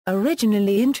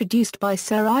Originally introduced by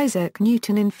Sir Isaac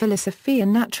Newton in Philosophiæ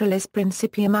Naturalis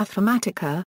Principia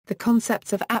Mathematica, the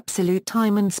concepts of absolute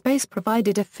time and space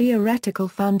provided a theoretical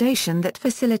foundation that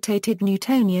facilitated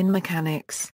Newtonian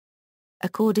mechanics.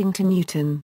 According to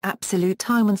Newton, absolute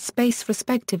time and space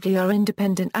respectively are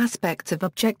independent aspects of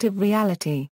objective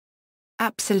reality.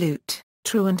 Absolute,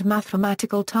 true and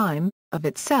mathematical time, of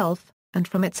itself, and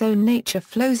from its own nature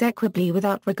flows equably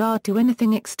without regard to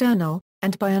anything external,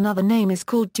 and by another name is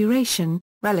called duration.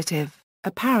 Relative,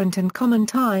 apparent and common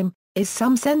time, is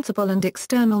some sensible and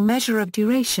external measure of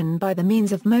duration by the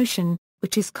means of motion,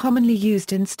 which is commonly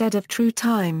used instead of true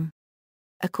time.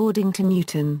 According to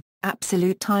Newton,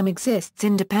 absolute time exists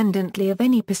independently of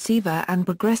any perceiver and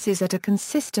progresses at a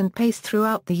consistent pace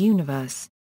throughout the universe.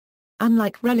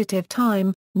 Unlike relative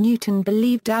time, Newton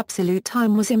believed absolute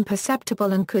time was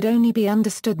imperceptible and could only be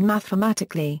understood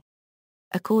mathematically.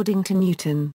 According to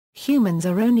Newton, humans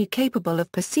are only capable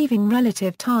of perceiving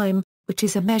relative time, which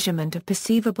is a measurement of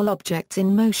perceivable objects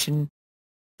in motion.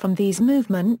 From these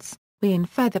movements, we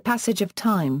infer the passage of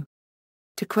time.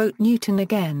 To quote Newton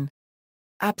again,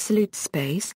 absolute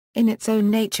space, in its own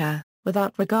nature,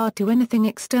 without regard to anything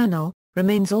external,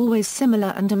 remains always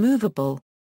similar and immovable.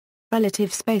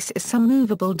 Relative space is some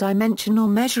movable dimension or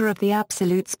measure of the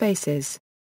absolute spaces,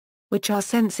 which our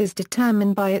senses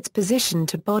determine by its position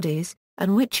to bodies,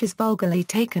 and which is vulgarly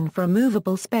taken for a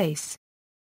movable space.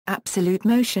 Absolute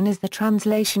motion is the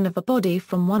translation of a body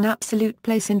from one absolute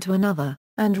place into another,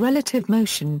 and relative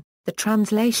motion, the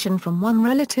translation from one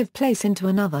relative place into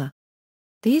another.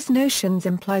 These notions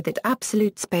imply that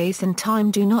absolute space and time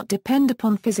do not depend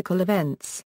upon physical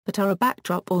events, but are a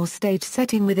backdrop or stage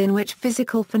setting within which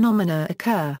physical phenomena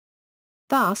occur.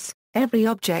 Thus, every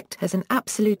object has an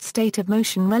absolute state of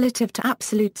motion relative to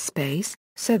absolute space,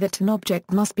 so that an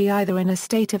object must be either in a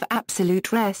state of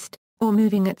absolute rest, or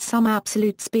moving at some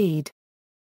absolute speed.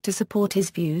 To support his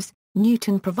views,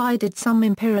 Newton provided some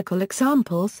empirical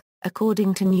examples.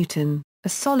 According to Newton, a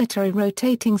solitary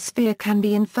rotating sphere can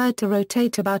be inferred to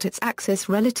rotate about its axis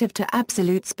relative to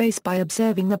absolute space by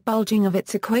observing the bulging of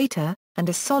its equator, and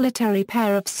a solitary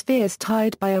pair of spheres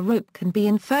tied by a rope can be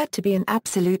inferred to be in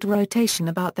absolute rotation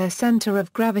about their center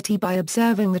of gravity by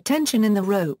observing the tension in the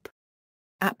rope.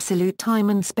 Absolute time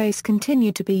and space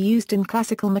continue to be used in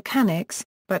classical mechanics,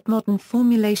 but modern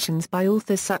formulations by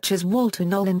authors such as Walter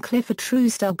Knoll and Clifford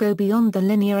Truesdell go beyond the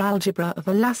linear algebra of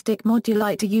elastic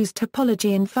moduli to use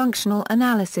topology and functional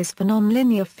analysis for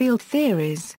nonlinear field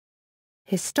theories.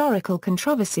 Historical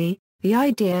controversy. The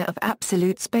idea of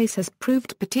absolute space has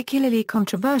proved particularly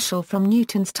controversial from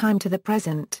Newton's time to the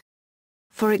present.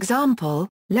 For example,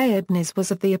 Leibniz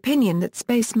was of the opinion that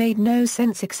space made no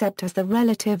sense except as the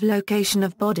relative location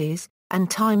of bodies, and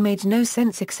time made no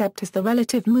sense except as the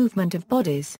relative movement of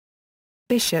bodies.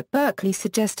 Bishop Berkeley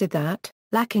suggested that,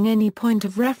 lacking any point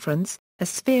of reference, a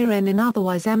sphere in an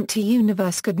otherwise empty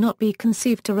universe could not be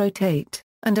conceived to rotate,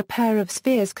 and a pair of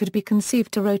spheres could be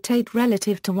conceived to rotate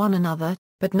relative to one another,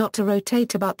 but not to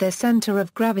rotate about their center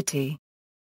of gravity.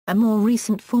 A more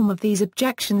recent form of these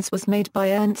objections was made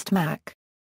by Ernst Mach.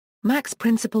 Mach's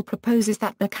principle proposes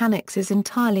that mechanics is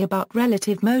entirely about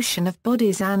relative motion of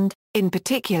bodies and, in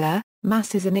particular,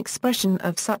 mass is an expression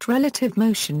of such relative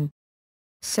motion.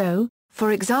 So,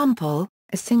 for example,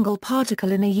 a single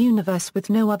particle in a universe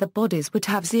with no other bodies would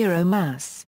have zero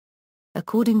mass.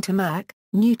 According to Mach,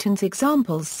 Newton's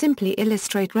examples simply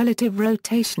illustrate relative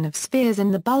rotation of spheres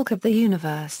in the bulk of the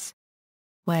universe.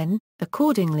 When,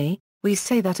 accordingly, we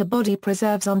say that a body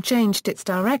preserves unchanged its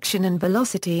direction and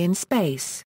velocity in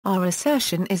space, our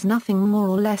assertion is nothing more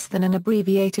or less than an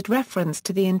abbreviated reference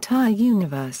to the entire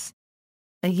universe.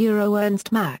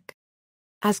 Ernst Mach.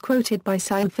 As quoted by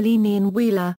Cianfellini and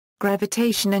Wheeler,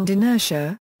 Gravitation and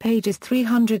Inertia, pages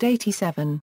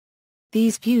 387.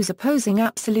 These views opposing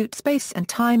absolute space and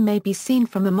time may be seen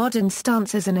from a modern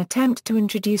stance as an attempt to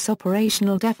introduce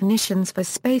operational definitions for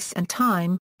space and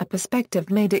time, a perspective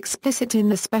made explicit in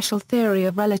the special theory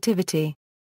of relativity.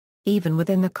 Even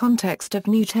within the context of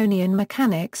Newtonian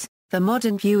mechanics, the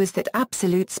modern view is that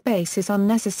absolute space is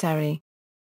unnecessary.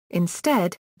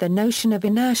 Instead, the notion of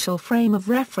inertial frame of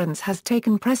reference has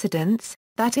taken precedence,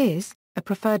 that is, a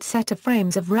preferred set of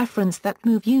frames of reference that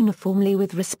move uniformly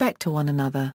with respect to one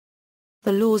another.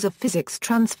 The laws of physics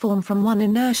transform from one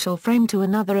inertial frame to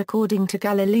another according to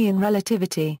Galilean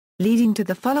relativity, leading to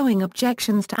the following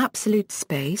objections to absolute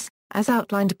space, as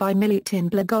outlined by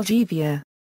Milutin Blagojevic.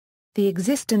 The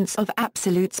existence of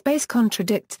absolute space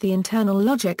contradicts the internal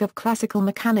logic of classical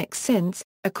mechanics since,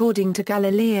 according to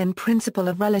Galilean principle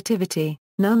of relativity,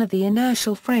 none of the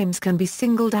inertial frames can be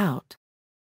singled out.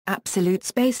 Absolute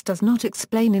space does not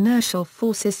explain inertial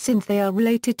forces since they are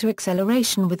related to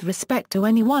acceleration with respect to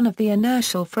any one of the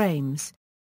inertial frames.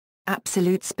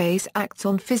 Absolute space acts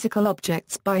on physical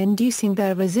objects by inducing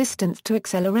their resistance to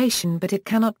acceleration, but it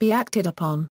cannot be acted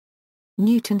upon.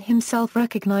 Newton himself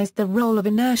recognized the role of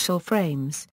inertial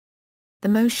frames. The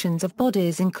motions of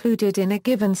bodies included in a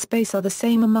given space are the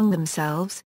same among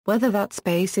themselves, whether that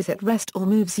space is at rest or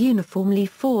moves uniformly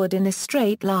forward in a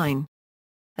straight line.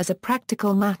 As a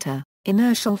practical matter,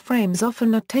 inertial frames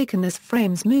often are taken as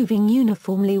frames moving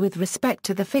uniformly with respect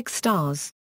to the fixed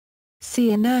stars.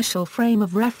 See inertial frame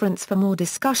of reference for more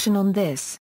discussion on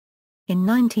this. In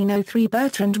 1903,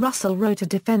 Bertrand Russell wrote a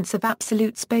defense of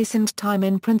absolute space and time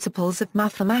in Principles of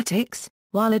Mathematics,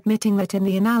 while admitting that in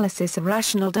the analysis of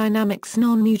rational dynamics,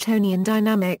 non-Newtonian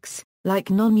dynamics, like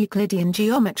non-Euclidean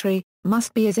geometry,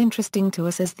 must be as interesting to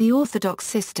us as the orthodox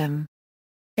system.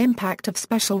 Impact of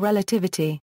special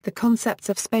relativity. The concepts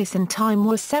of space and time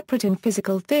were separate in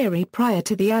physical theory prior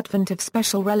to the advent of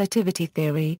special relativity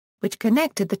theory, which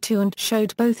connected the two and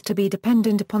showed both to be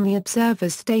dependent upon the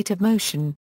observer's state of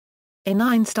motion. In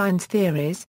Einstein's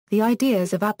theories, the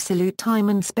ideas of absolute time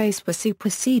and space were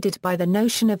superseded by the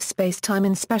notion of space-time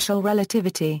in special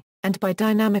relativity, and by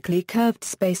dynamically curved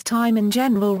space-time in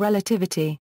general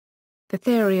relativity. The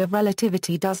theory of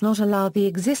relativity does not allow the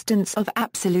existence of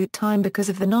absolute time because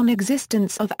of the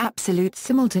non-existence of absolute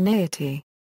simultaneity.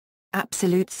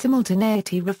 Absolute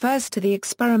simultaneity refers to the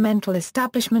experimental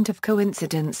establishment of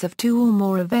coincidence of two or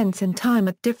more events in time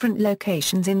at different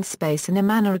locations in space in a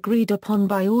manner agreed upon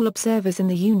by all observers in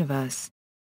the universe.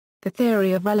 The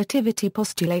theory of relativity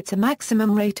postulates a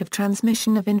maximum rate of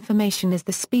transmission of information is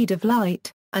the speed of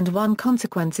light, and one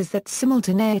consequence is that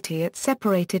simultaneity at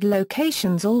separated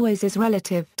locations always is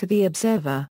relative to the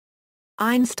observer.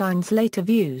 Einstein's later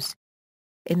views.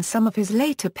 In some of his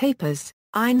later papers,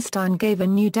 Einstein gave a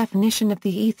new definition of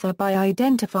the ether by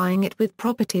identifying it with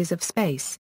properties of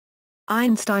space.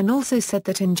 Einstein also said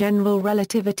that in general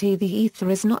relativity the ether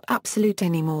is not absolute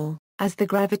anymore, as the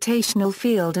gravitational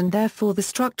field and therefore the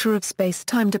structure of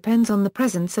space-time depends on the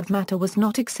presence of matter was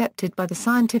not accepted by the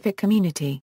scientific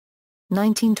community.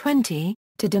 1920,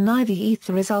 to deny the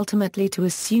ether is ultimately to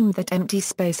assume that empty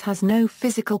space has no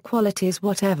physical qualities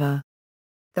whatever.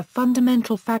 The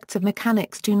fundamental facts of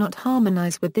mechanics do not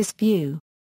harmonize with this view.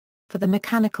 For the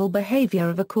mechanical behavior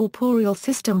of a corporeal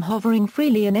system hovering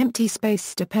freely in empty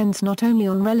space depends not only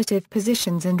on relative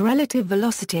positions and relative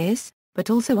velocities, but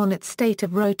also on its state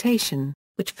of rotation,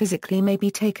 which physically may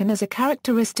be taken as a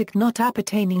characteristic not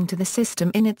appertaining to the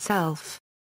system in itself.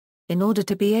 In order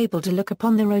to be able to look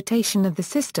upon the rotation of the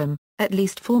system, at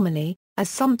least formally, as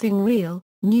something real,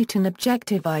 Newton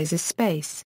objectivizes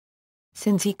space.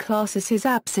 Since he classes his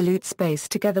absolute space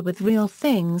together with real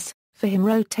things, for him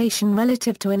rotation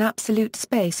relative to an absolute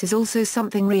space is also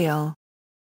something real.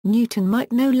 Newton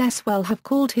might no less well have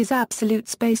called his absolute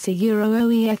space a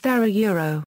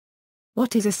euro.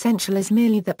 What is essential is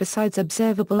merely that besides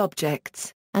observable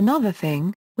objects, another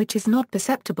thing, which is not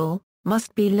perceptible,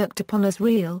 must be looked upon as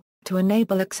real, to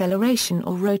enable acceleration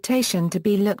or rotation to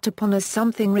be looked upon as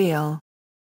something real.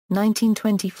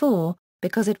 1924,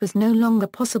 because it was no longer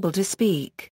possible to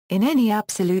speak, in any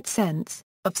absolute sense,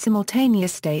 of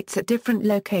simultaneous states at different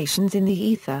locations in the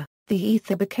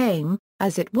ether became,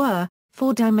 as it were,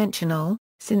 four-dimensional,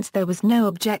 since there was no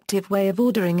objective way of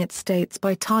ordering its states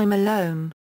by time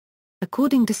alone.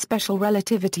 According to special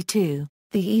relativity too,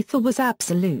 the ether was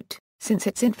absolute, since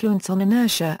its influence on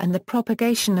inertia and the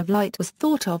propagation of light was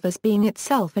thought of as being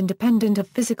itself independent of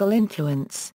physical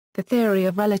influence. The theory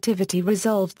of relativity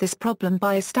resolved this problem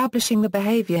by establishing the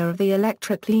behavior of the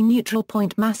electrically neutral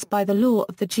point mass by the law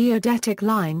of the geodetic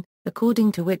line,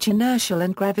 according to which inertial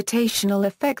and gravitational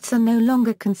effects are no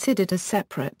longer considered as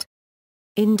separate.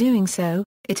 In doing so,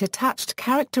 it attached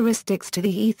characteristics to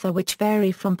the ether which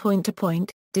vary from point to point,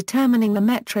 determining the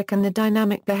metric and the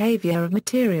dynamic behavior of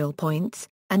material points,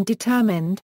 and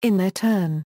determined, in their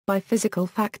turn, by physical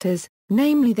factors,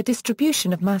 namely the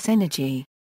distribution of mass energy.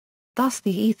 Thus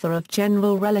the ether of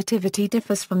general relativity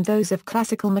differs from those of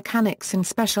classical mechanics and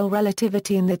special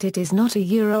relativity in that it is not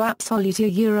a absolute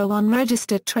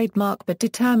unregistered trademark but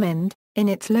determined, in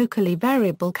its locally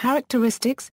variable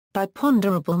characteristics, by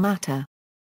ponderable matter.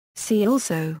 See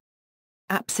also: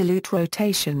 absolute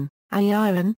rotation,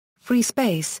 iron, free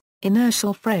space,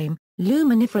 inertial frame,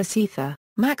 luminiferous ether,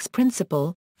 Mach's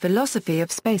principle, philosophy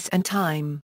of space and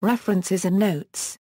time, references and notes.